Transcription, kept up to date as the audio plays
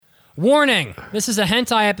Warning! This is a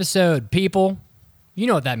hentai episode, people. You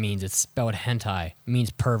know what that means. It's spelled hentai. It means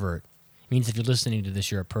pervert. It means if you're listening to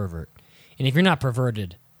this, you're a pervert. And if you're not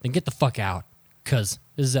perverted, then get the fuck out, because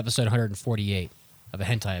this is episode 148 of a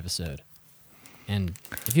hentai episode. And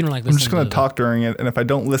if you don't like listening, I'm just going to talk during it, and if I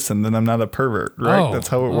don't listen, then I'm not a pervert, right? That's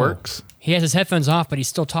how it works. He has his headphones off, but he's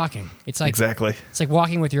still talking. It's like exactly. It's like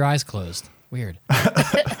walking with your eyes closed. Weird.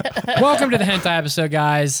 Welcome to the hentai episode,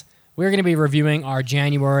 guys. We're going to be reviewing our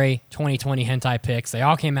January 2020 hentai picks. They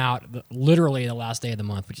all came out literally the last day of the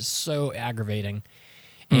month, which is so aggravating.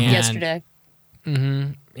 And, yesterday.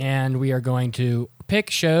 Mm-hmm. And we are going to pick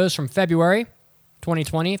shows from February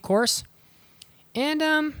 2020, of course. And,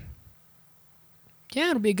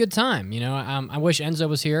 yeah, it'll be a good time. You know, I wish Enzo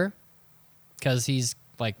was here because he's,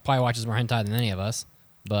 like, probably watches more hentai than any of us.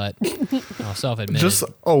 But I'll self-admit.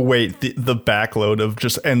 The backload of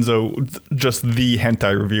just Enzo, just the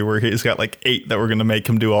hentai reviewer. He's got like 8 that we're going to make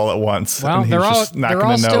him do all at once. Well, and they're all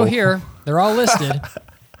still here. They're all listed.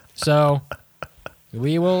 So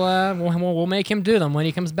we will we'll make him do them when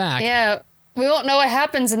he comes back. Yeah, we won't know what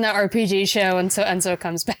happens in the RPG show until Enzo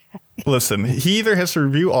comes back. Listen, he either has to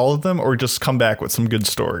review all of them or just come back with some good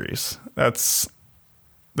stories. That's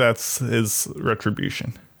his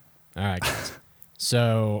retribution. All right, guys.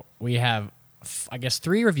 So we have, I guess,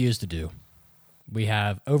 3 reviews to do. We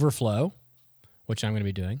have Overflow, which I'm going to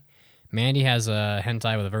be doing. Mandy has a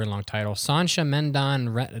hentai with a very long title, Sansha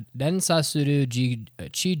Mendan Densasuru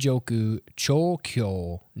Chijoku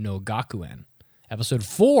Chokyo no Gakuen. Episode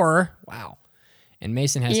 4. Wow. And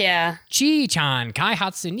Mason has Chi-chan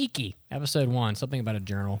Kaihatsu Niki. Episode 1, something about a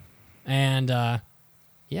journal. And,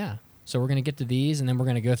 yeah. So we're going to get to these, and then we're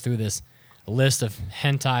going to go through this list of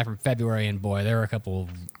hentai from February, and boy, there are a couple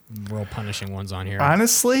real punishing ones on here.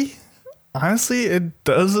 Honestly, it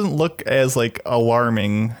doesn't look as like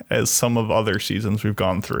alarming as some of other seasons we've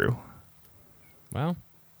gone through. Well,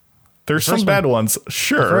 there's some bad ones.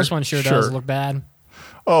 Sure. The first one sure does look bad.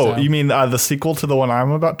 Oh, so. You mean the sequel to the one I'm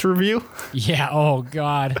about to review? Yeah. Oh,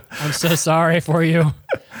 God. I'm so sorry for you. All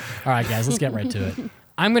right, guys, let's get right to it.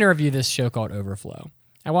 I'm going to review this show called Overflow.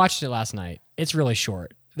 I watched it last night. It's really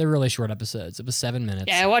short. They're really short episodes. It was 7 minutes.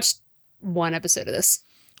 Yeah, I watched 1 episode of this.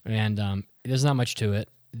 And there's not much to it.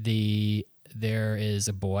 There is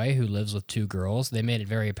a boy who lives with 2 girls. They made it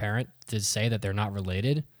very apparent to say that they're not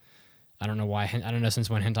related. I don't know why. I don't know since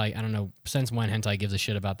when hentai gives a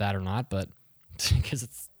shit about that or not, but because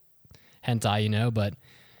it's hentai, you know. But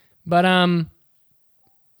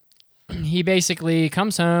he basically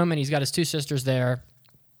comes home and he's got his 2 sisters there,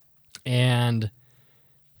 and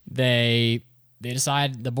the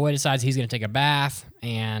boy decides he's going to take a bath,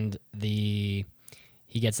 and he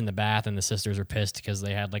gets in the bath, and the sisters are pissed because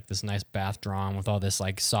they had like this nice bath drawn with all this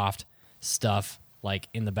like soft stuff like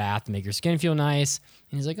in the bath to make your skin feel nice.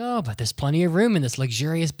 And he's like, oh, but there's plenty of room in this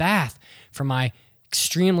luxurious bath for my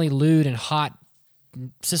extremely lewd and hot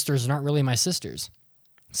sisters who aren't really my sisters.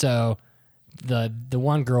 So the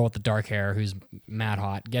one girl with the dark hair who's mad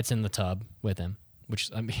hot gets in the tub with him, which,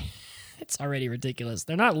 I mean, it's already ridiculous.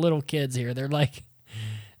 They're not little kids here. They're like,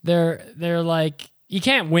 you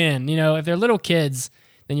can't win. You know, if they're little kids,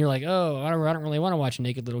 then you're like, oh, I don't really want to watch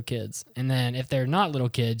naked little kids. And then if they're not little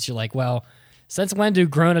kids, you're like, well, since when do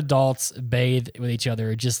grown adults bathe with each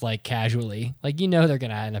other just like casually? Like, you know, they're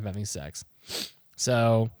going to end up having sex.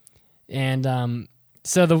 So the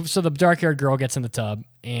dark-haired girl gets in the tub,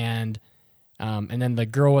 and then the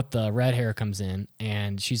girl with the red hair comes in,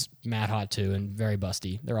 and she's mad hot too and very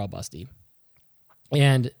busty. They're all busty.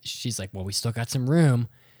 And she's like, well, we still got some room.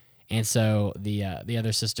 And so the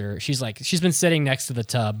other sister, she's been sitting next to the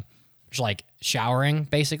tub, like showering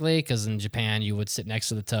basically, because in Japan you would sit next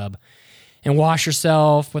to the tub and wash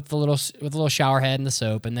yourself with the little shower head and the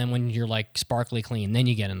soap, and then when you're like sparkly clean, then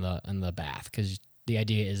you get in the bath, because the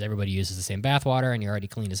idea is everybody uses the same bath water and you're already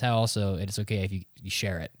clean as hell, so it's okay if you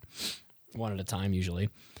share it one at a time usually.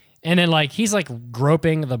 And then like he's like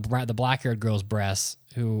groping the black-haired girl's breasts,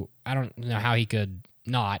 who I don't know how he could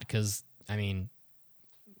not, because I mean,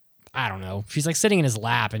 I don't know. She's like sitting in his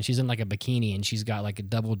lap, and she's in like a bikini, and she's got like a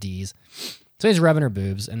double D's. So he's rubbing her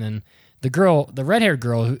boobs, and then the red-haired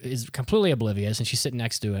girl, who is completely oblivious, and she's sitting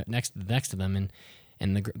next to them,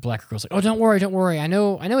 and the black girl's like, oh, don't worry. I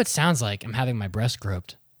know it sounds like I'm having my breast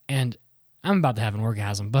groped, and I'm about to have an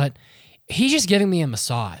orgasm, but he's just giving me a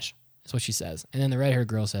massage. That's what she says. And then the red-haired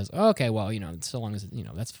girl says, oh, okay, well, you know, so long as, you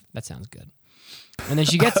know, that sounds good. And then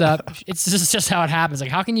she gets up. It's just how it happens. Like,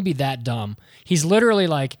 how can you be that dumb? He's literally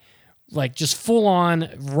like just full on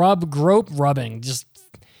grope rubbing, just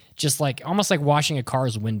like almost like washing a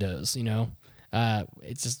car's windows, you know?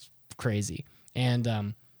 It's just crazy.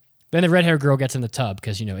 And Then the red hair girl gets in the tub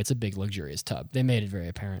because, it's a big luxurious tub. They made it very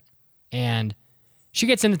apparent. And she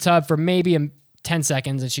gets in the tub for maybe 10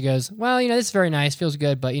 seconds and she goes, well, this is very nice, feels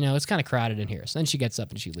good, but, it's kind of crowded in here. So then she gets up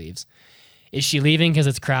and she leaves. Is she leaving because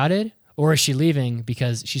it's crowded? Or is she leaving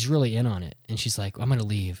because she's really in on it? And she's like, I'm going to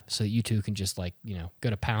leave so that you two can just go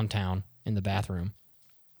to Pound Town in the bathroom.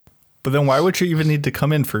 But then why would you even need to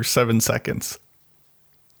come in for 7 seconds?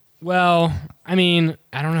 Well, I don't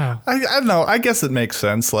know. I don't know. I guess it makes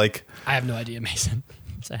sense. Like, I have no idea, Mason.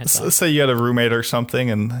 Say you had a roommate or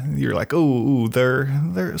something and you're like, oh,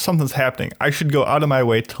 there, something's happening. I should go out of my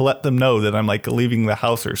way to let them know that I'm like leaving the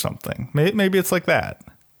house or something. Maybe it's like that.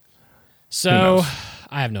 So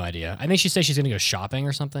I have no idea. I think she says she's going to go shopping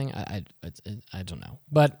or something. I don't know.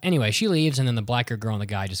 But anyway, she leaves and then the black girl and the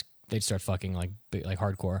guy they start fucking like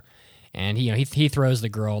hardcore. And he throws the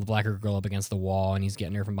blacker girl up against the wall and he's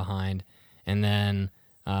getting her from behind. And then,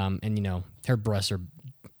 her breasts are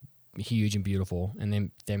huge and beautiful,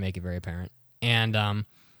 and they make it very apparent. And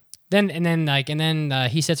then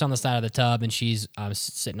he sits on the side of the tub, and she's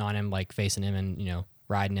sitting on him, like facing him, and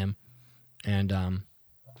riding him. And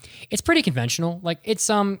it's pretty conventional. Like it's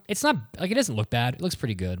not like it doesn't look bad. It looks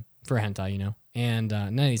pretty good for a hentai, And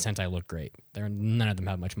none of these hentai look great. None of them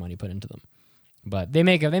have much money put into them, but they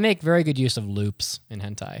make very good use of loops in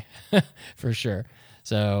hentai, for sure.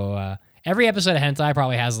 So every episode of hentai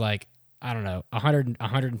probably has like, I don't know,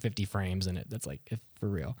 150 frames in it. That's like, for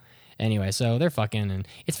real. Anyway, so they're fucking, and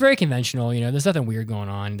it's very conventional. There's nothing weird going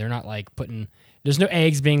on. They're not like there's no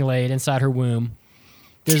eggs being laid inside her womb.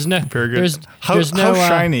 There's no, very good. How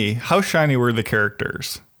shiny were the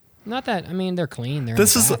characters? Not that, they're clean. They're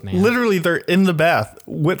this in the is bath, man. Literally, they're in the bath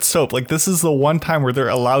with soap. Like, this is the one time where they're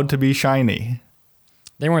allowed to be shiny.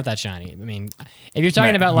 They weren't that shiny. If you're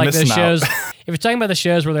talking about like those shows, if you're talking about the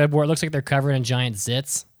shows where it looks like they're covered in giant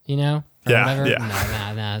zits, or whatever.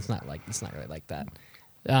 No, it's not really like that.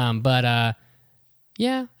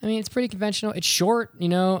 Yeah, it's pretty conventional. It's short,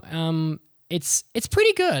 it's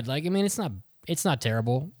pretty good. Like, it's not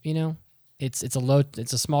terrible, It's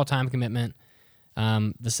a small time commitment.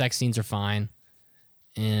 The sex scenes are fine,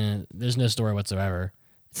 and there's no story whatsoever.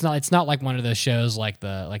 It's not like one of those shows like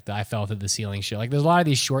the I Fell Through the Ceiling show. Like, there's a lot of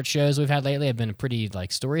these short shows we've had lately have been pretty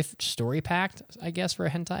like story packed, I guess, for a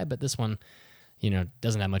hentai, but this one,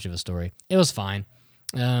 doesn't have much of a story. It was fine.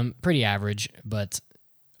 Pretty average, but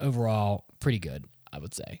overall pretty good, I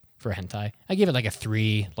would say, for a hentai. I give it like a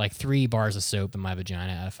 3, like 3 bars of soap in my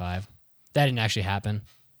vagina out of 5. That didn't actually happen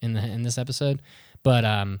in this episode, but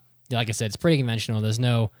like I said, it's pretty conventional. There's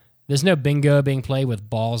no bingo being played with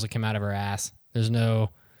balls that come out of her ass. There's no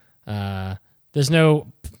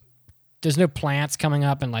plants coming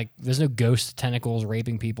up and like there's no ghost tentacles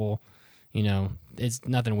raping people. It's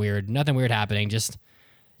nothing weird happening. Just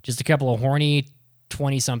a couple of horny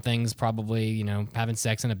 20-somethings probably, having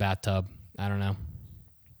sex in a bathtub. I don't know.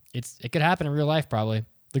 It could happen in real life probably.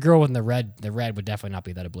 The girl with the red would definitely not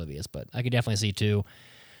be that oblivious, but I could definitely see two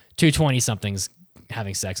 20-somethings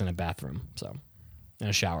having sex in a bathroom, so in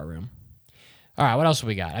a shower room. All right, what else have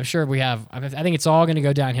we got? I'm sure we have. I think it's all going to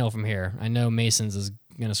go downhill from here. I know Mason's is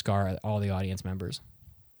going to scar all the audience members.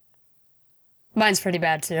 Mine's pretty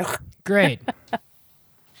bad too. Great.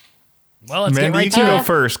 Well, let's Mandy, get right you to can it. go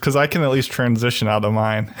first because I can at least transition out of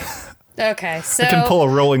mine. Okay, so I can pull a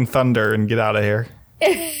Rolling Thunder and get out of here.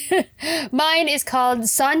 mine is called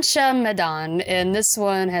Sancha Medan, and this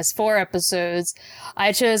one has 4 episodes.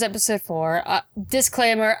 I chose episode 4.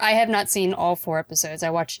 Disclaimer, I have not seen all 4 episodes. I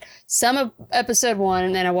watched some of episode 1,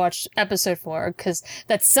 and then I watched episode 4, because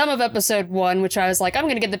that's some of episode 1, which I was like, I'm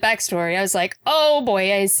going to get the backstory. I was like, oh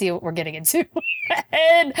boy, I see what we're getting into.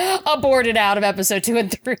 And aborted out of episode 2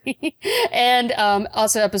 and 3. And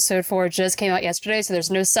also episode 4 just came out yesterday, so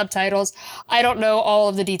there's no subtitles. I don't know all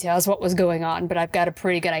of the details, what was going on, but I've got a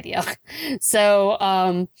pretty good idea.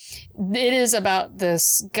 So it is about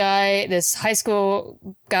this high school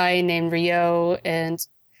guy named Rio, and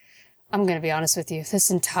I'm going to be honest with you,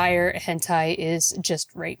 this entire hentai is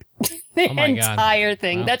just rape. The entire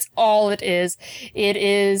thing. Wow. That's all it is. It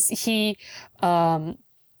is, he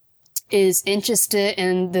is interested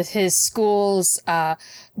in his school's,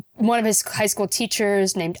 one of his high school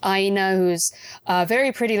teachers named Aina, who's a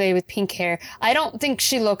very pretty lady with pink hair. I don't think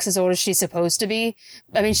she looks as old as she's supposed to be.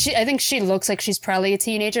 I think she looks like she's probably a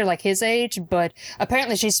teenager, like his age, but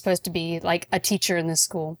apparently she's supposed to be like a teacher in this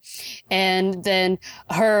school. And then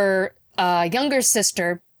her younger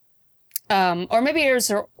sister, or maybe it was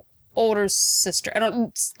her older sister.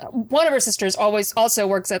 One of her sisters also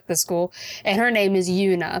works at the school, and her name is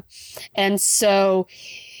Yuna. And so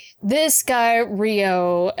this guy,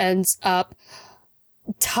 Rio, ends up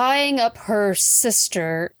tying up her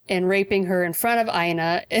sister and raping her in front of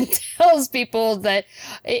Aina, and tells people that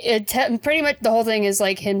pretty much the whole thing is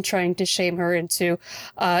like him trying to shame her into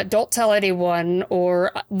don't tell anyone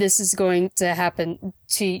or this is going to happen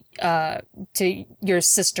to your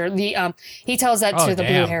sister. He tells that to the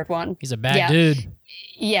blue-haired one. He's a bad dude.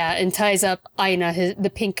 Yeah, and ties up Aina,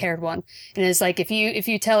 the pink-haired one, and it's like if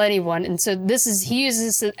you tell anyone, and so he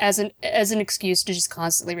uses this as an excuse to just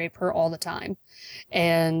constantly rape her all the time,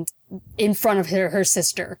 and in front of her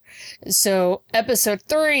sister. So episode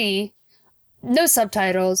 3, no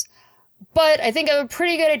subtitles, but I think I have a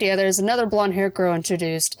pretty good idea. There's another blonde-haired girl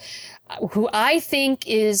introduced, who I think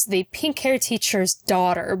is the pink-haired teacher's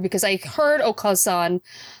daughter, because I heard Okasan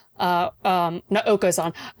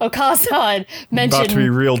mention. About to be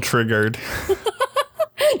real triggered.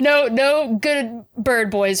 No good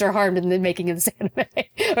bird boys are harmed in the making of this anime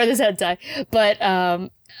or this hentai. But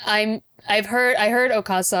I heard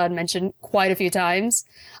Okasan mentioned quite a few times.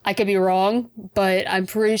 I could be wrong, but I'm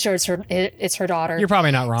pretty sure it's her daughter. You're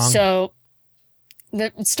probably not wrong. So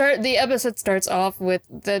the episode starts off with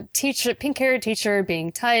the pink-haired teacher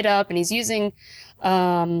being tied up, and he's using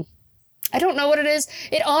I don't know what it is.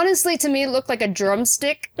 It honestly, to me, looked like a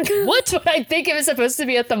drumstick. What? I think it was supposed to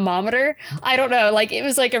be a thermometer. I don't know. Like, it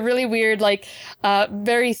was like a really weird, like,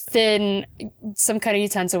 very thin, some kind of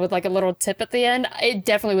utensil with like a little tip at the end. It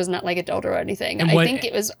definitely was not like a dildo or anything. I think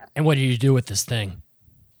it was. And what did you do with this thing?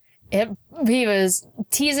 He was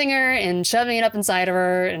teasing her and shoving it up inside of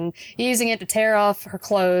her and using it to tear off her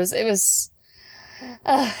clothes. It was.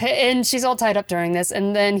 And she's all tied up during this.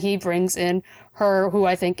 And then he brings in her, who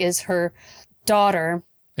I think is her daughter.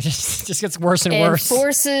 It just gets worse and and worse.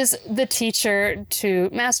 Forces the teacher to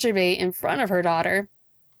masturbate in front of her daughter.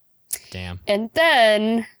 Damn. And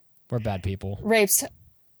then We're bad people. Rapes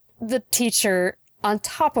the teacher on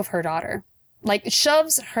top of her daughter. Like,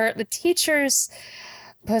 shoves the teacher's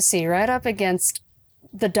pussy right up against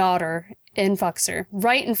the daughter and fucks her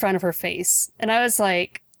right in front of her face. And I was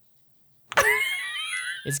like...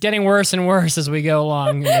 It's getting worse and worse as we go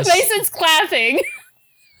along. Mason's clapping.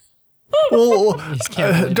 Well,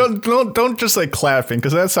 don't just say clapping,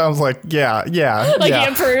 because that sounds like yeah. He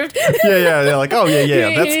improved. Yeah. Like, oh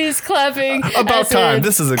yeah. That's He's clapping. about time.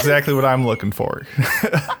 This is exactly what I'm looking for.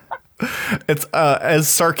 It's as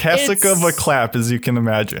sarcastic of a clap as you can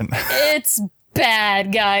imagine. It's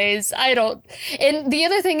bad, guys. And the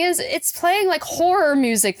other thing is, it's playing like horror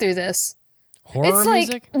music through this. Horror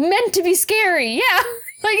music? Like meant to be scary. Yeah.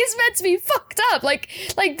 Like, it's meant to be fucked up. Like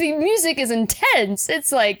the music is intense.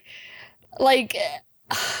 It's like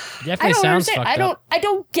Definitely sounds fucked up. I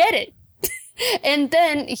don't get it. And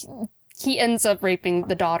then he ends up raping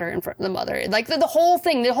the daughter in front of the mother. Like, the whole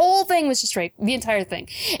thing was just rape. The entire thing.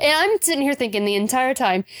 And I'm sitting here thinking the entire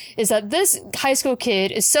time is that this high school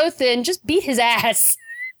kid is so thin, just beat his ass.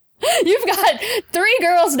 You've got 3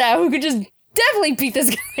 girls now who could just definitely beat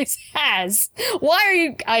this guy's ass. Why are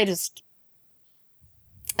you...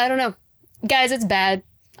 I don't know. Guys, it's bad.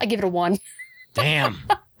 I give it a 1. Damn.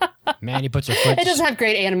 Mandy puts her foot... It doesn't have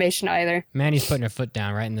great animation either. Mandy's putting her foot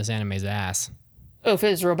down right in this anime's ass. Oh, if it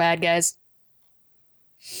was real bad, guys.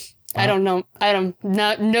 I don't know.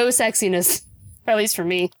 No sexiness. Or at least for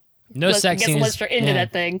me. No sexiness. Unless you're into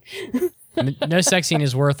that thing. No sexiness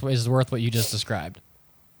is worth what you just described.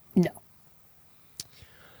 No.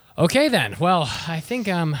 Okay, then. Well, I think...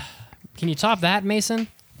 Can you top that, Mason?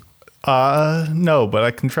 No, but I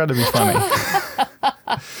can try to be funny.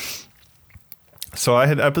 So I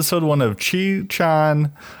had episode 1 of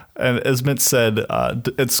Chi-chan, and as Mitch said,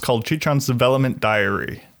 it's called Chi-chan's Development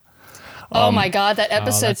Diary. Oh my god, that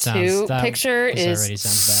episode 2 picture is already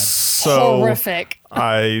sounds bad. So horrific.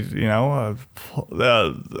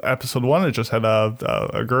 Episode 1, it just had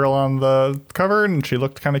a girl on the cover, and she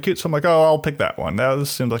looked kind of cute, so I'm like, oh, I'll pick that one. That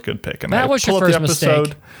seems like a good pick. And that was your first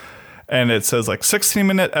mistake. And it says like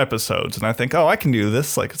 16-minute episodes. And I think, oh, I can do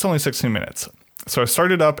this. Like, it's only 16 minutes. So I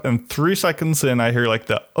started up, and 3 seconds in, I hear like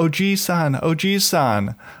the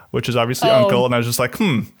Oji-san, which is obviously uncle. And I was just like,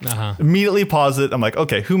 Immediately pause it. I'm like,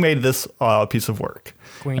 okay, who made this piece of work?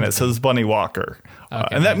 And it says Bunny Walker.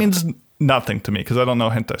 And that means nothing to me because I don't know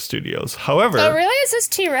hentai studios. However... Oh, really? It says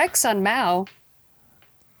T-Rex on Mao.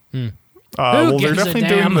 Well, they're definitely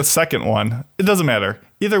doing the second one. It doesn't matter.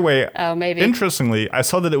 Either way, maybe. Interestingly, I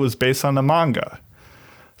saw that it was based on a manga.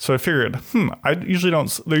 So I figured, I usually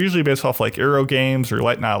don't... They're usually based off like Euro games or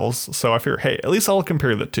light novels. So I figured, hey, at least I'll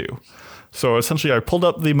compare the two. So essentially, I pulled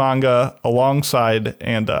up the manga alongside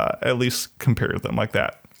and at least compared them like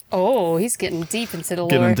that. Oh, he's getting deep into the lore.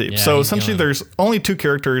 Getting deep. Yeah, so essentially, there's only 2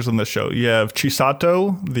 characters in the show. You have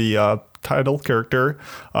Chisato, the title character,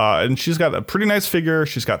 and she's got a pretty nice figure.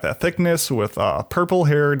 She's got that thickness with purple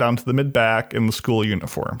hair down to the mid back in the school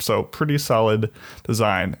uniform. So pretty solid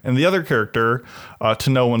design. And the other character, to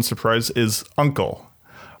no one's surprise, is Uncle.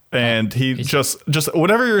 And he just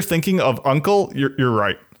whatever you're thinking of Uncle, you're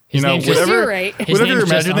right. His name's just- You're right. His whatever name's you're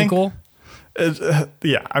just imagining. Uncle.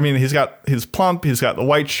 Yeah, I mean, he's plump. He's got the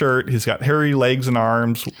white shirt. He's got hairy legs and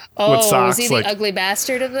arms with Oh, socks. is he the ugly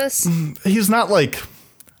bastard of this? He's not like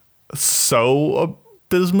so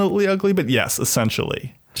abysmally ugly, but yes,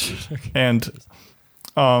 essentially. And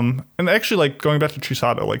actually, like, going back to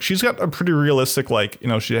Chisato, like, she's got a pretty realistic, like,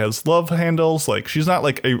 she has love handles. Like, she's not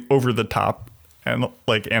like a over the top and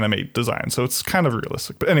like anime design, so it's kind of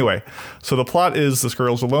realistic. But anyway, so the plot is this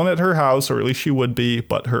girl's alone at her house, or at least she would be,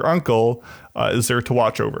 but her uncle is there to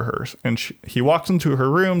watch over her. And he walks into her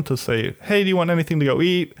room to say, "Hey, do you want anything to go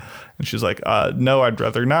eat?" And she's like, "No, I'd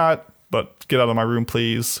rather not, but get out of my room,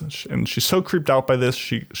 please." And she's so creeped out by this.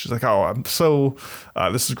 She's like, "Oh, I'm so,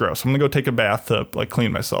 this is gross. I'm gonna go take a bath to like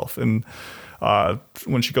clean myself." And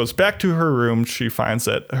when she goes back to her room, she finds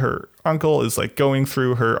that her uncle is like going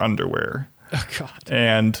through her underwear. Oh God.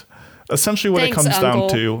 And essentially what it Thanks, comes Uncle.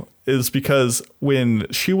 down to is because when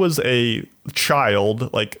she was a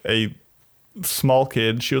child, like a small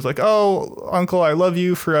kid, she was like, "Oh, Uncle, I love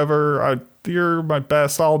you forever. You're my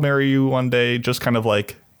best. I'll marry you one day." Just kind of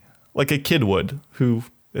like a kid would, who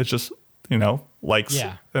is just, likes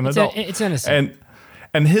an adult. It's innocent.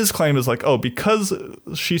 And his claim is like, oh, because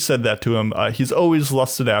she said that to him, he's always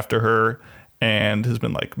lusted after her and has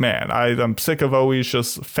been like, "Man, I'm sick of always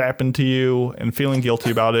just fapping to you and feeling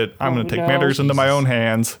guilty about it. I'm going to take matters into my own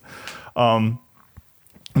hands." And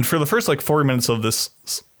for the first like 40 minutes of this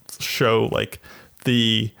show, like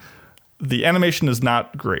the animation is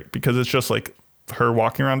not great because it's just like her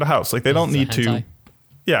walking around the house. Like they don't need to.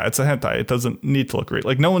 Yeah, it's a hentai. It doesn't need to look great.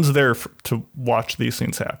 Like no one's there to watch these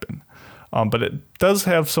scenes happen. But it does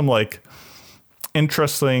have some like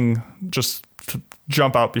interesting, just to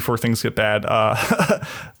jump out before things get bad.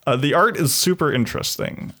 The art is super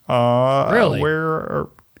interesting. Really?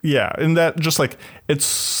 Yeah, in that just like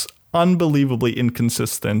it's unbelievably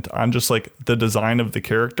inconsistent on just like the design of the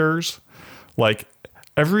characters. Like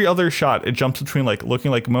every other shot, it jumps between like looking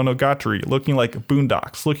like Monogatari, looking like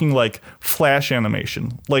Boondocks, looking like Flash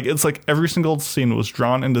animation. Like it's like every single scene was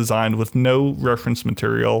drawn and designed with no reference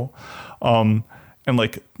material. And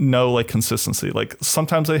like no like consistency. Like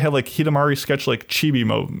sometimes they have like Hidamari sketch like chibi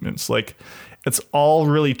moments. Like it's all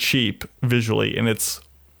really cheap visually and it's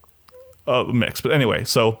a mix. But anyway,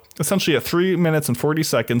 so essentially at 3 minutes and 40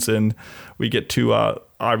 seconds in, we get to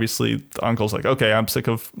obviously the uncle's like, "Okay, I'm sick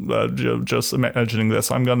of just imagining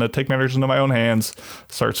this. I'm gonna take matters into my own hands."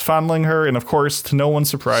 Starts fondling her, and of course, to no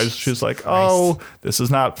one's surprise, she's like, "Oh, this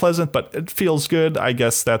is not pleasant, but it feels good. I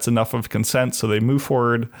guess that's enough of consent." So they move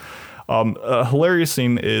forward. A hilarious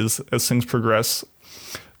scene is as things progress,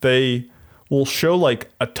 they will show like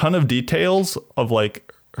a ton of details of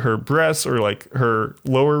like her breasts or like her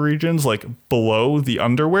lower regions like below the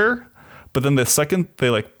underwear, but then the second they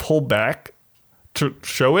like pull back to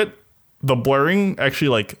show it, the blurring actually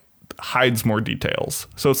like hides more details.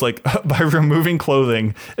 So it's like by removing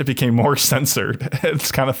clothing, it became more censored.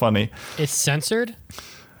 It's kind of funny. It's censored?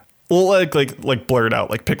 Well, like blurred out,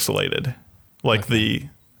 like pixelated, like the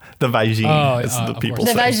vagine, as the people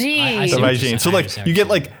The say. vagine. The vagine. So like you get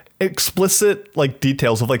like explicit like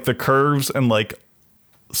details of like the curves and like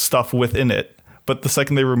stuff within it, but the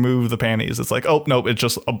second they remove the panties, it's like, oh nope, it's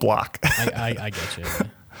just a block. I get you.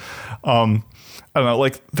 I don't know,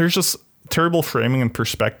 like there's just terrible framing and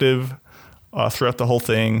perspective throughout the whole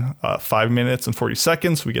thing. 5 minutes and 40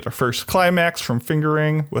 seconds, we get our first climax from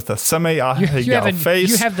fingering with a semi-ahegao face.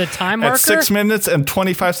 You have the time marker? At 6 minutes and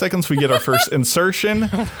 25 seconds, we get our first insertion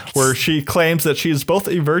where she claims that she is both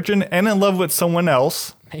a virgin and in love with someone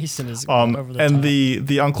else. Mason is over the and top.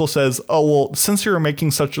 the uncle says, "Oh, well, since you're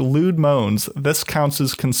making such lewd moans, this counts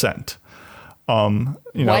as consent."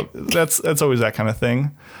 That's always that kind of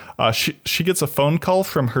thing. She gets a phone call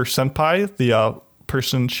from her senpai, the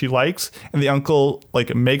person she likes, and the uncle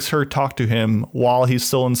like makes her talk to him while he's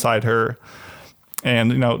still inside her.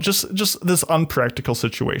 And just this unpractical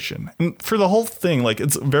situation. And for the whole thing, like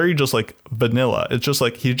it's very just like vanilla. It's just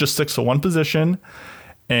like he just sticks to one position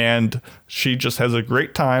and she just has a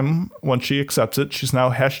great time when she accepts it. She's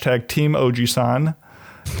now hashtag Team Oji-san.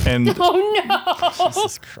 And Oh no!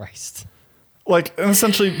 Jesus Christ. like, and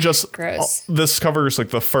essentially just Gross. this covers like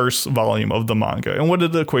the first volume of the manga. And what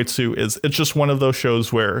it equates to is it's just one of those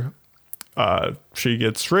shows where she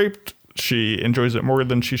gets raped. She enjoys it more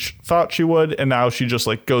than she thought she would. And now she just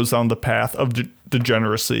like goes down the path of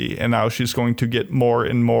degeneracy. And now she's going to get more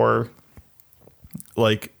and more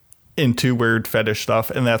like into weird fetish stuff,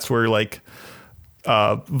 and that's where like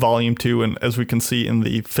volume 2, and as we can see in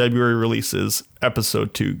the February releases,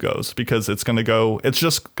 episode 2 goes, because it's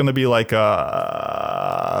just gonna be like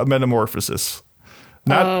a metamorphosis,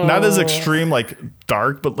 not as extreme like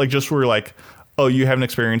dark, but like just where like, oh, you have an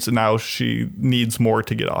experience and now she needs more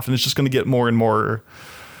to get off, and it's just gonna get more and more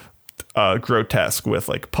grotesque with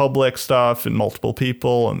like public stuff and multiple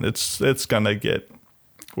people, and it's gonna get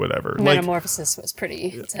whatever. Metamorphosis was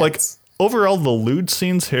pretty intense. Like overall, the lewd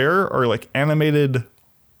scenes here are like animated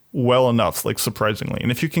well enough, like surprisingly.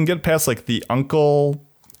 And if you can get past like the uncle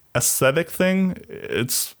aesthetic thing,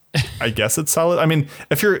 I guess it's solid. I mean,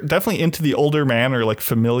 if you're definitely into the older man or like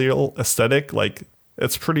familial aesthetic, like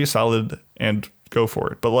it's pretty solid and go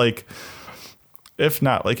for it. But like, if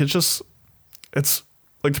not, like it's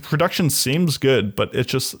like the production seems good, but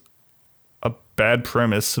it's just a bad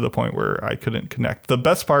premise to the point where I couldn't connect. The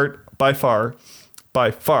best part by far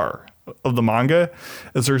of the manga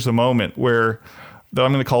is there's a moment that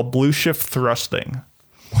I'm going to call blue shift thrusting.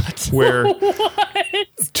 What? Where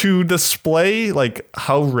to display like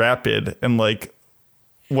how rapid and like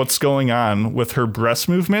what's going on with her breast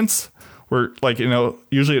movements, where like, you know,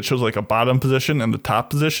 usually it shows like a bottom position and the top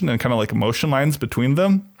position and kind of like motion lines between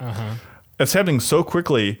them. Uh-huh. It's happening so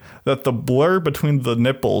quickly that the blur between the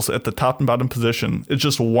nipples at the top and bottom position is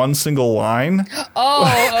just one single line.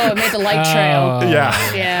 It made the light trail. Yeah.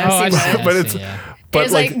 I've seen that. But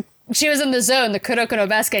it's like she was in the zone, the Kuroko no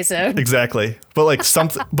Basket zone. Exactly. But like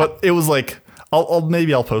something, but it was like,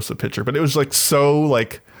 I'll post a picture, but it was like, so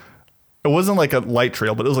like, it wasn't like a light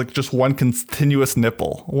trail, but it was like just one continuous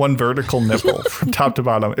nipple, one vertical nipple from top to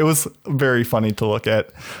bottom. It was very funny to look at.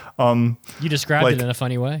 You described it in a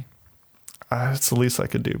funny way. It's the least I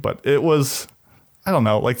could do, but it was, I don't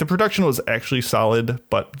know, like the production was actually solid,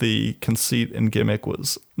 but the conceit and gimmick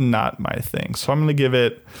was not my thing. So I'm going to give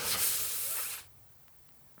it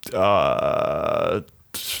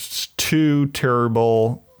 2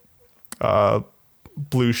 terrible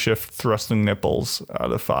blue shift thrusting nipples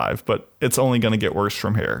out of 5, but it's only going to get worse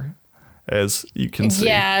from here, as you can see.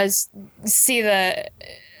 Yeah, see the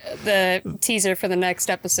teaser for the next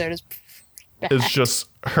episode is bad. It's just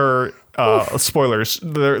her. Spoilers.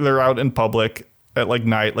 They're out in public at like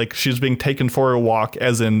night, like she's being taken for a walk,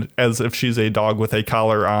 as if she's a dog with a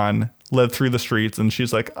collar on, led through the streets, and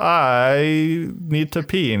she's like, I need to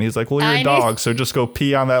pee, and he's like, well, you're a dog, so just go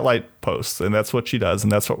pee on that light post, and that's what she does,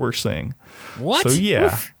 and that's what we're seeing. What? So yeah.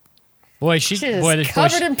 Oof. Boy,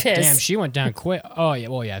 covered in piss. Damn, she went down quick. Oh yeah,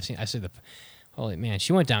 well yeah, I see the. Holy man,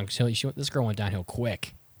 she went down. This girl went downhill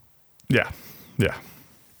quick. Yeah.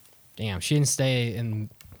 Damn, she didn't stay in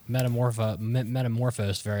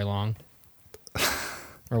metamorphosed very long,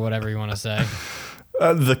 or whatever you want to say.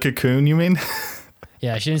 The cocoon, you mean?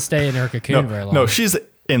 Yeah, she didn't stay in her cocoon very long. No, she's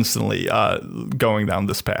instantly going down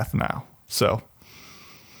this path now. So,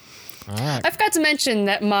 all right. I forgot to mention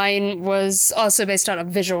that mine was also based on a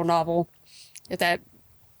visual novel.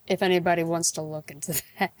 If anybody wants to look into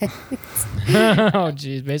that. Oh,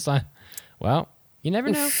 geez, based on. Well, you never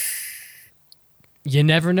know. You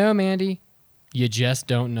never know, Mandy. You just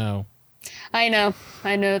don't know. I know.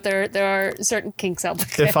 There are certain kinks out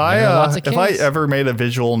there. If I ever made a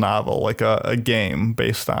visual novel, like a game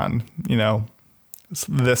based on, you know,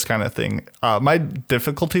 this kind of thing, my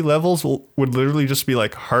difficulty levels would literally just be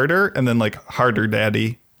like harder and then like harder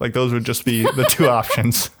daddy. Like those would just be the 2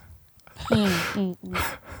 options.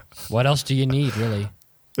 What else do you need, really?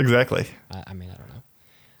 Exactly. I mean, I don't know.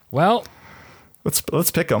 Well,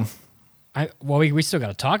 let's pick them. We still got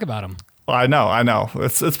to talk about them. I know.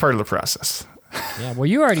 It's part of the process. Yeah. Well,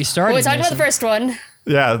 you already started. Well, we talked about the first one.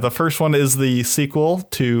 Yeah, the first one is the sequel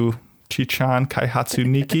to Chichan Kaihatsu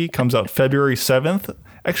Nikki. Comes out February 7th.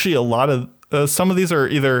 Actually, a lot of some of these are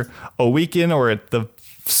either a weekend or at the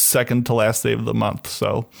second to last day of the month.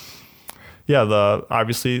 So, yeah,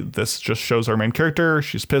 obviously this just shows our main character.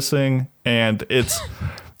 She's pissing, and it's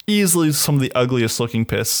easily some of the ugliest looking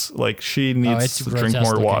piss. Like she needs to drink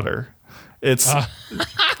more water. It's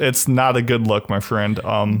not a good look, my friend.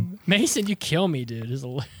 Mason, you kill me,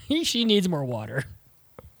 dude. She needs more water.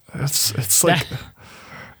 It's like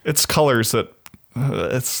it's colors that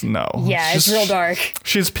it's no. Yeah, it's real dark.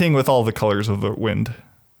 She's peeing with all the colors of the wind.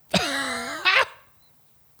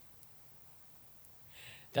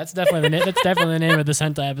 That's definitely the name of this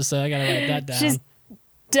hentai episode. I gotta write that down. She's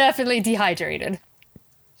definitely dehydrated.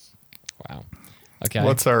 Wow. Okay.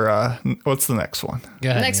 What's the next one? Go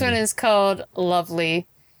ahead, The next Mandy. one is called Lovely.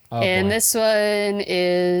 Oh, boy. This one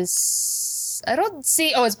is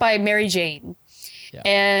it's by Mary Jane. Yeah.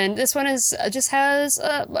 And this one is just has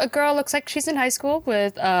a girl looks like she's in high school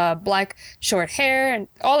with black short hair, and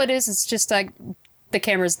all it is just like the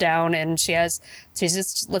camera's down and she's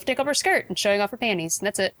just lifting up her skirt and showing off her panties, and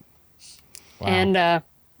that's it. Wow. And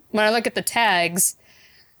when I look at the tags,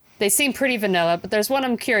 they seem pretty vanilla, but there's one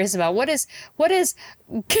I'm curious about. What is what is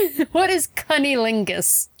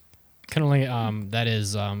cunnilingus? That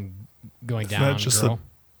is going down that just girl.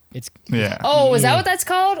 It's Yeah. Oh, is that what that's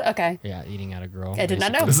called? Okay. yeah, eating out a girl. I did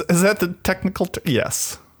not know. Is that the technical?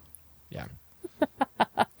 Yes. Yeah.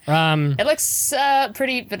 It looks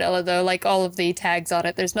pretty vanilla, though, like all of the tags on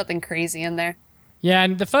it. There's nothing crazy in there. Yeah,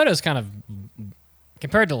 and the photo's kind of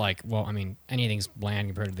compared to anything's bland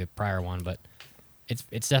compared to the prior one, but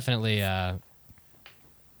it's definitely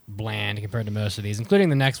bland compared to most of these, including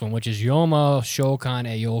the next one, which is Yoma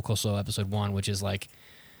Shokan e Yokoso episode 1, which is like,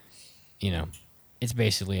 it's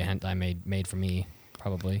basically a hentai made for me,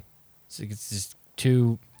 probably. It's just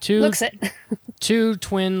two Looks it. two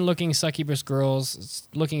twin-looking succubus girls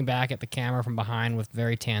looking back at the camera from behind with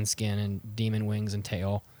very tan skin and demon wings and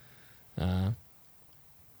tail.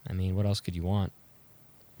 What else could you want?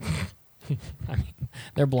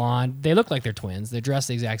 They're blonde. They look like they're twins. They're dressed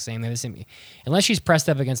the exact same. They're the same, unless she's pressed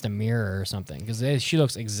up against a mirror or something, because she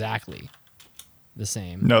looks exactly the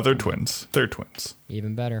same. No, they're twins. They're twins.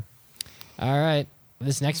 Even better. All right.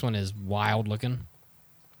 This next one is wild looking.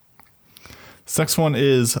 This next one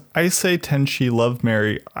is Aisei Tenshi Love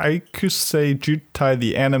Mary Aikusei Jutai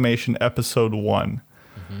the Animation Episode 1.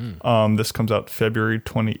 This comes out February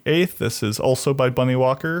 28th. This is also by Bunny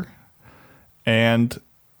Walker. And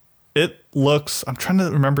it looks, I'm trying to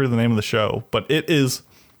remember the name of the show, but it's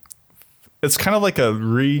kind of like a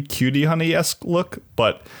Cutie Honey-esque look,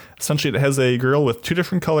 but essentially it has a girl with two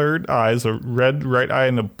different colored eyes, a red right eye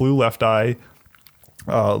and a blue left eye,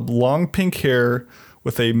 long pink hair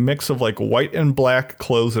with a mix of like white and black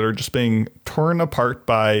clothes that are just being torn apart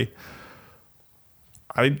by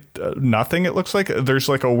nothing. It looks like there's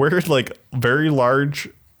like a weird, like very large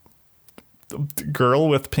girl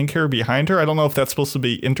with pink hair behind her. I don't know if that's supposed to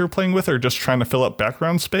be interplaying with or just trying to fill up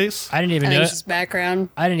background space. I didn't even I think it's notice just background.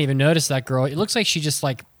 I didn't even notice that girl. It looks like she just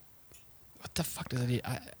like, what the fuck does it eat?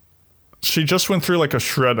 She just went through like a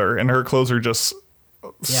shredder and her clothes are just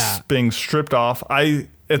being stripped off.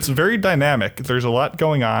 It's very dynamic. There's a lot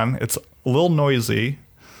going on. It's a little noisy.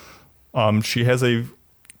 She has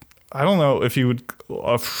I don't know if you would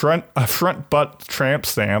a front butt tramp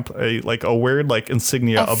stamp, a weird like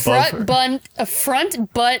insignia above her. A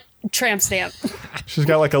front butt tramp stamp. She's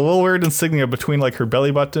got like a little weird insignia between like her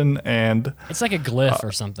belly button and it's like a glyph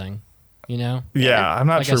or something, Yeah, I'm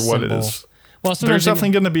not like sure a what it symbol. is. Well, There's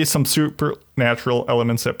definitely going to be some supernatural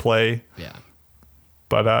elements at play. Yeah.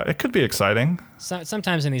 But it could be exciting.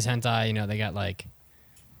 Sometimes in these hentai, they got like,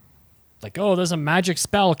 oh, there's a magic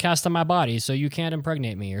spell cast on my body, so you can't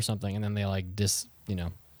impregnate me or something, and then they like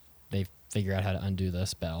they figure out how to undo the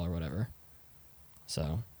spell or whatever.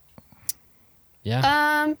 So,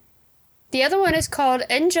 yeah. The other one is called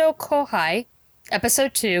Enjo Kohai,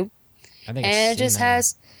 episode 2, I think and it just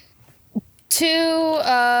has two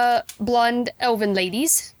blonde elven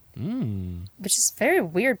ladies. Which is a very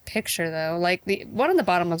weird picture, though. Like, the one on the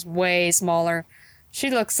bottom looks way smaller.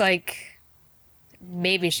 She looks like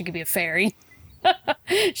maybe she could be a fairy.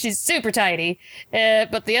 She's super tiny.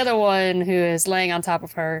 But the other one, who is laying on top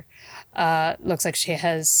of her, looks like she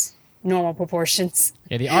has normal proportions.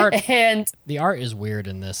 Yeah, the art is weird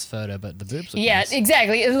in this photo, but the boobs look nice.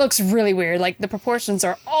 Exactly. It looks really weird. Like, the proportions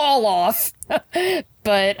are all off.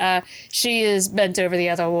 But she is bent over the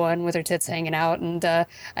other one with her tits hanging out, and a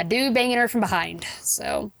dude banging her from behind.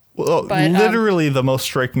 So, literally the most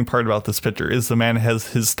striking part about this picture is the man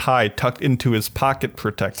has his tie tucked into his pocket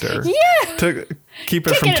protector. Yeah, to keep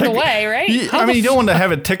it from tickling. away, right? You don't want to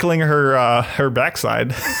have it tickling her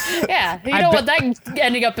backside. Yeah, you don't want that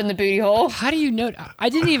ending up in the booty hole. How do you know? I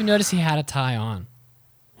didn't even notice he had a tie on.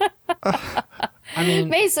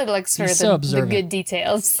 Mason looks for the good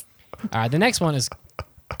details. All right, the next one is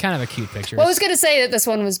kind of a cute picture. Well, I was going to say that this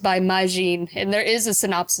one was by Majin, and there is a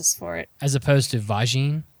synopsis for it. As opposed to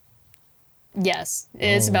Vagine? Yes. It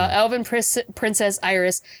is about elven Princess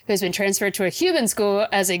Iris, who has been transferred to a human school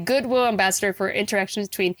as a goodwill ambassador for interactions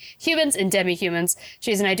between humans and demi-humans.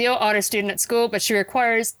 She's an ideal honor student at school, but she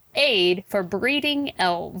requires aid for breeding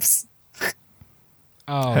elves.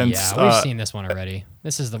 Oh, hence, yeah. We've seen this one already.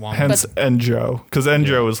 This is the one. Hence Enjo, because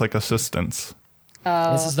Enjo is like assistance.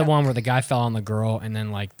 This is the one where the guy fell on the girl, and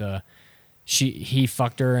then like he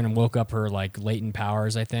fucked her and woke up her like latent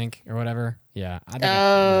powers, I think, or whatever. Yeah.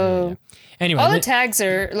 Anyway, all the tags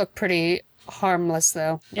look pretty harmless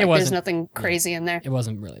though. There's nothing crazy in there. It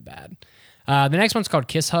wasn't really bad. The next one's called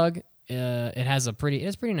Kiss Hug. It's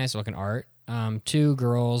pretty nice looking art. Two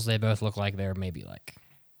girls, they both look like they're maybe like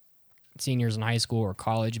seniors in high school or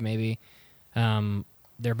college, maybe.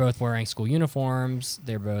 They're both wearing school uniforms.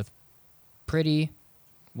 They're both pretty.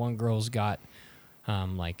 One girl's got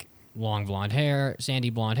like long blonde hair, sandy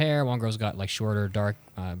blonde hair. One girl's got like shorter, dark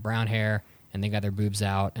brown hair, and they got their boobs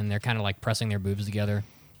out, and they're kind of like pressing their boobs together,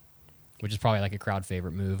 which is probably like a crowd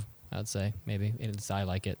favorite move, I'd say. Maybe. I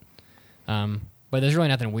like it. But there's really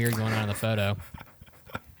nothing weird going on in the photo.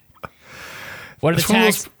 What do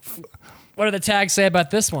the tags say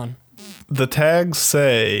about this one? The tags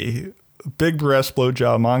say big breast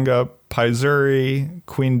blowjob manga, Paizuri,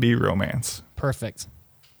 Queen Bee romance. Perfect.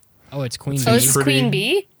 Oh, it's Queen So Bee. it's Queen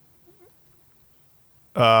Bee?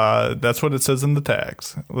 That's what it says in the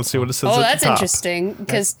tags. Let's see what it says at the top. Oh, that's interesting,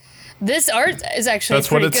 because this art is actually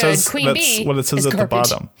pretty good. Says. Queen That's Bee what it says is at garbage.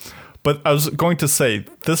 the bottom. But I was going to say,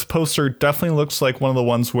 this poster definitely looks like one of the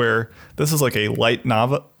ones where this is like a light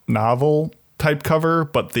novel type cover,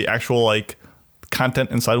 but the actual like content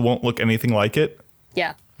inside won't look anything like it.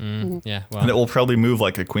 Yeah. Yeah, And it well, will probably move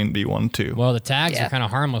like a Queen Bee one too. the tags Yeah. are kind of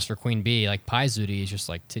harmless for Queen Bee. Like Paizuri is just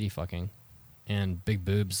like titty fucking, and big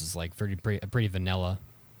boobs is like a pretty vanilla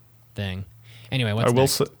thing. Anyway, what's I will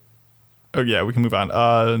next? say, oh yeah, we can move on.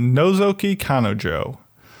 Nozoki Kanojo,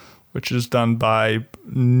 which is done by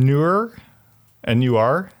Nur,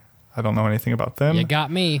 N-U-R. I don't know anything about them. You got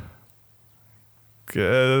me.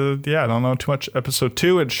 Yeah, I don't know too much. Episode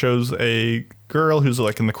 2, it shows a girl who's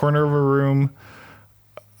like in the corner of a room.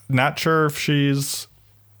 Not sure if she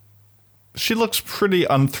looks pretty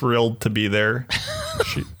unthrilled to be there.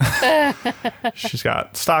 She's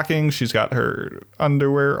got stockings, she's got her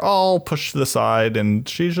underwear all pushed to the side, and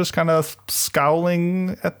she's just kind of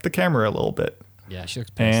scowling at the camera a little bit. Yeah, she looks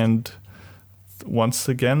pissed. And once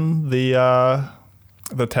again, the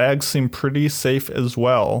tags seem pretty safe as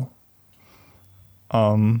well.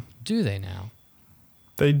 Do they now?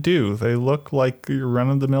 They do. They look like your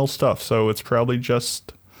run-of-the-mill stuff, so it's probably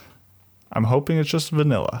just... I'm hoping it's just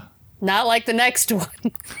vanilla. Not like the next one.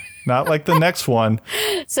 Not like the next one.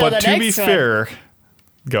 So But the to be next one- fair...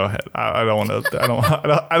 Go ahead. I don't want to... I don't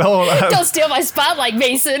want to... Don't steal my spotlight,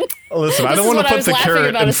 Mason. Listen, I This don't is want what to I put was the laughing carrot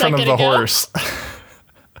about in a front of second the ago. horse.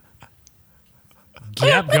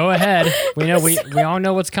 Yep, go ahead. We all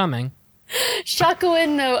know what's coming.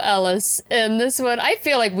 Shakuin no Ellis. And this one, I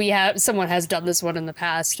feel like someone has done this one in the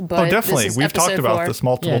past. But Oh, definitely. this is We've talked episode about 4. this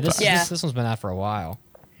multiple Yeah, times. Yeah. this one's been out for a while.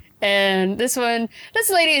 And this lady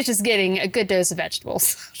is just getting a good dose of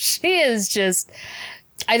vegetables. She is just,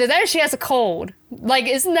 either that or she has a cold. Like,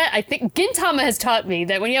 isn't that, I think Gintama has taught me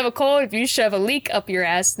that when you have a cold, if you shove a leek up your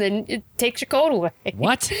ass, then it takes your cold away.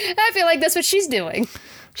 What? I feel like that's what she's doing.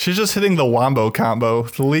 She's just hitting the wombo combo.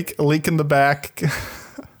 The leak in the back.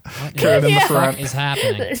 What Carrot in the front. is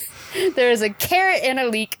happening? There is a carrot and a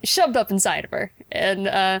leek shoved up inside of her.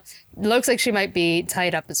 And looks like she might be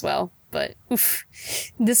tied up as well. But oof.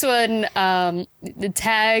 This one, the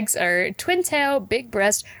tags are twin tail, big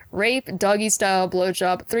breast, rape, doggy style,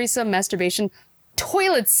 blowjob, threesome, masturbation,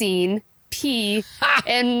 toilet scene, pee,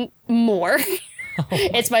 and more.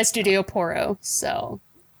 It's by Studio Poro, so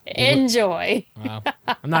enjoy. Wow.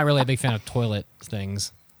 I'm not really a big fan of toilet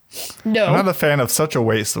things. No, I'm not a fan of such a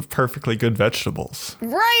waste of perfectly good vegetables.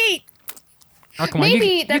 right? Oh, come on. Maybe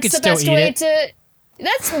You that's could the still best eat way it. to.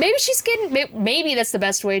 Maybe she's getting. Maybe that's the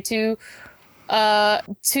best way to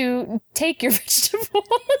take your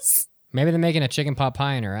vegetables. Maybe they're making a chicken pot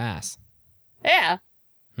pie in her ass. Yeah.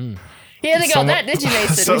 You didn't think about that, did you,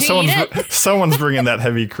 Mason? Would you eat it? Someone's bringing that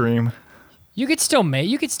heavy cream. You could still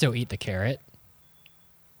eat the carrot.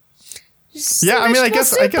 Yeah, I mean, I Vegetable guess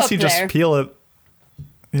soup you up just there. peel it.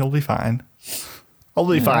 You'll be fine. I'll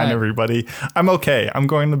be fine, right. everybody. I'm okay. I'm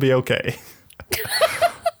going to be okay.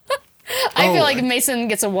 I Oh. feel like if Mason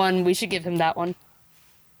gets a 1, we should give him that one.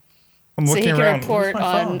 I'm So looking he can around. report Where's my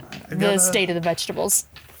on phone? I the got a state of the vegetables.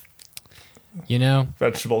 You know,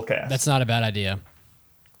 vegetable cast. that's not a bad idea.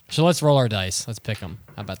 So let's roll our dice. Let's pick them.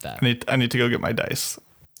 How about that? I need to go get my dice.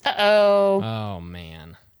 Uh-oh. Oh,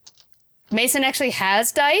 man. Mason actually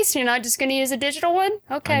has dice? You're not just going to use a digital one?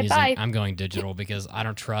 Okay, bye. I'm going digital because I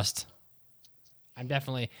don't trust. I'm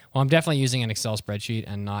definitely using an Excel spreadsheet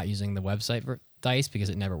and not using the website for dice because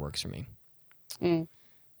it never works for me. Mm.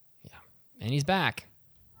 Yeah. And he's back.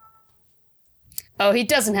 Oh, he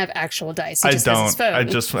doesn't have actual dice. He I just has his don't. phone. I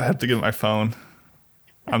just have to get my phone.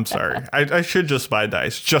 I'm sorry. I should just buy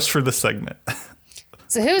dice just for this segment.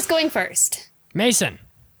 So who's going first? Mason.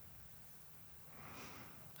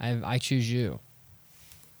 I choose you.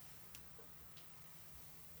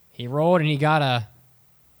 He rolled and he got a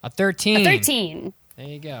 13. A 13. There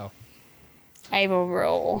you go. I will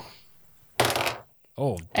roll.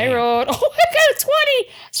 Oh, I damn. rolled. Oh, I got a 20.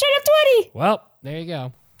 Straight up 20. Well, there you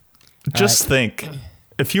go. Just think,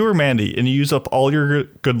 if you were Mandy and you use up all your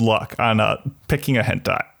good luck on picking a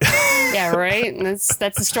hentai. Yeah, right?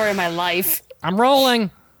 That's the story of my life. I'm rolling.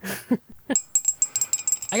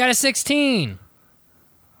 I got a 16.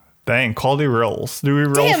 Dang, quality rolls. Do we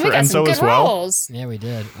roll Damn, for we got some Enzo good as well? rolls. Yeah, we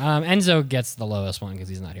did. Enzo gets the lowest one because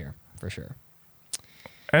he's not here for sure.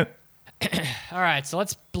 And All right, so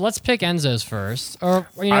let's pick Enzo's first. Or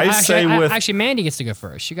actually, Mandy gets to go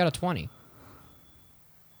first. She got a 20.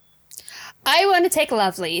 I want to take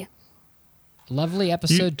Lovely. Lovely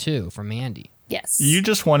episode 2 from Mandy. Yes. you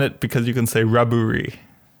just want it because you can say Raburi.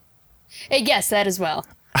 Yes, that as well.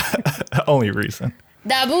 Only reason.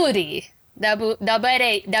 Da booty. Da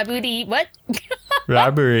booty. What?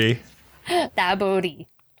 Raburi. Da booty.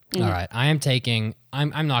 All right, I am taking.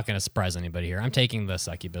 I'm not going to surprise anybody here. I'm taking the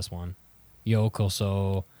succubus one.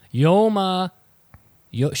 Yokoso Yoma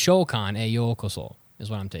Shokan e Yokoso is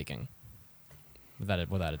what I'm taking.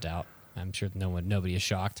 Without a doubt. I'm sure nobody is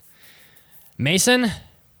shocked. Mason?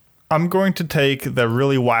 I'm going to take the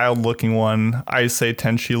really wild looking one. I say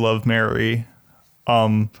Tenshi Love Mary.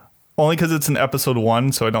 Only because it's in episode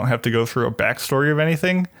 1, so I don't have to go through a backstory of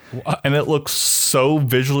anything. What? And it looks so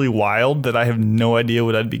visually wild that I have no idea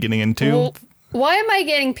what I'd be getting into. Well, why am I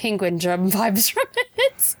getting penguin drum vibes from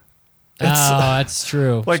it? That's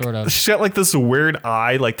true. Like sort of. she's got like this weird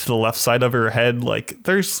eye like to the left side of her head. Like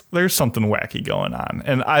there's something wacky going on,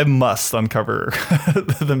 and I must uncover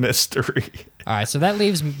the mystery. All right, so that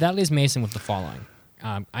leaves Mason with the following.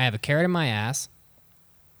 I have a carrot in my ass.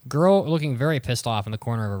 Girl looking very pissed off in the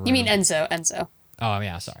corner of a room. You mean Enzo? Oh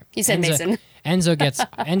yeah, sorry. You said Mason. Enzo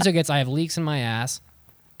gets. I have leaks in my ass.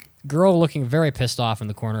 Girl looking very pissed off in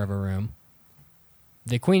the corner of a room.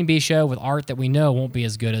 The Queen Bee show with art that we know won't be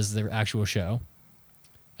as good as the actual show.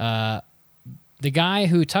 The guy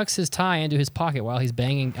who tucks his tie into his pocket while he's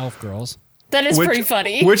banging elf girls. That is pretty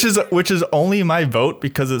funny. Which is only my vote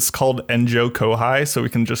because it's called Enjo Kohai, so we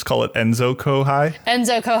can just call it Enzo Kohai.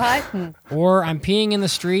 Enzo Kohai? Or I'm peeing in the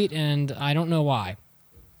street and I don't know why.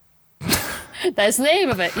 That's the name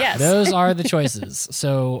of it, yes. Those are the choices.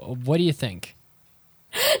 So what do you think?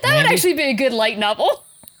 That would actually be a good light novel.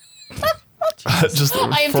 Just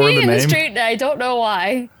I am for peeing the in the name. street and I don't know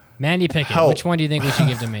why. Mandy Pickett, Help. which one do you think we should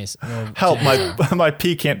give to Mason? Or Help, to- my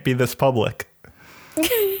pee can't be this public.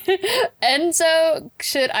 Enzo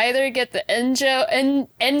should either get the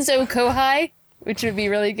Enzo Kohai, which would be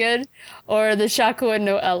really good, or the Shakuin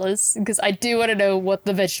no Ellis, because I do want to know what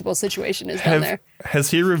the vegetable situation is down there.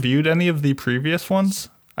 Has he reviewed any of the previous ones?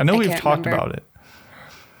 I know we've can't talked remember. about it.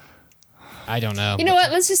 I don't know. You know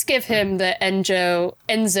what? Let's just give him the Enzo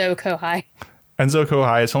Kohai. Enzo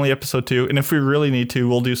Kohai, it's only episode 2, and if we really need to,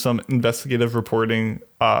 we'll do some investigative reporting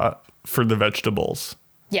for the vegetables.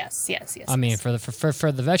 Yes. I mean, for the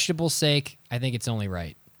vegetable's sake, I think it's only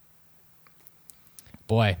right.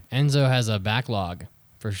 Boy, Enzo has a backlog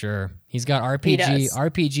for sure. He's got He does.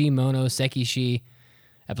 RPG Mono Sekishi,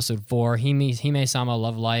 episode 4, Hime-sama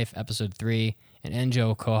Love Life, episode 3, and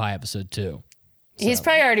Enjo Kohai, episode 2. He's So,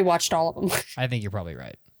 probably already watched all of them. I think you're probably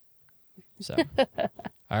right. So,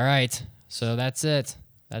 all right. So that's it.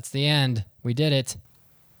 That's the end. We did it.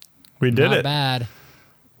 We did Not it. bad.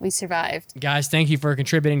 We survived. Guys, thank you for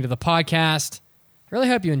contributing to the podcast. I really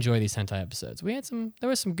hope you enjoy these hentai episodes. We had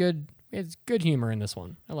good humor in this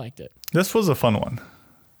one. I liked it. This was a fun one.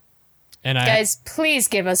 And Guys, please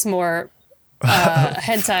give us more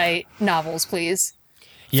hentai novels, please.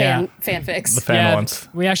 Fanfics. The fan ones.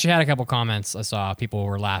 We actually had a couple comments. I saw people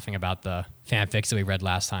were laughing about the fanfics that we read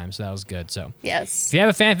last time, so that was good. So Yes. if you have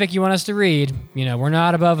a fanfic you want us to read, we're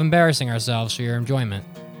not above embarrassing ourselves for your enjoyment.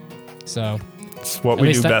 So It's what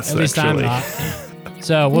we do best, at least I'm actually. not.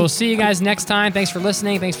 So we'll see you guys next time. Thanks for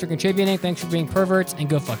listening. Thanks for contributing. Thanks for being perverts. And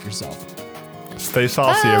go fuck yourself. Stay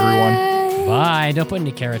saucy, everyone. Bye. Don't put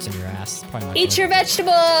any carrots in your ass. Probably not Eat good. your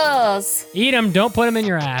vegetables. Eat them. Don't put them in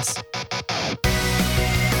your ass.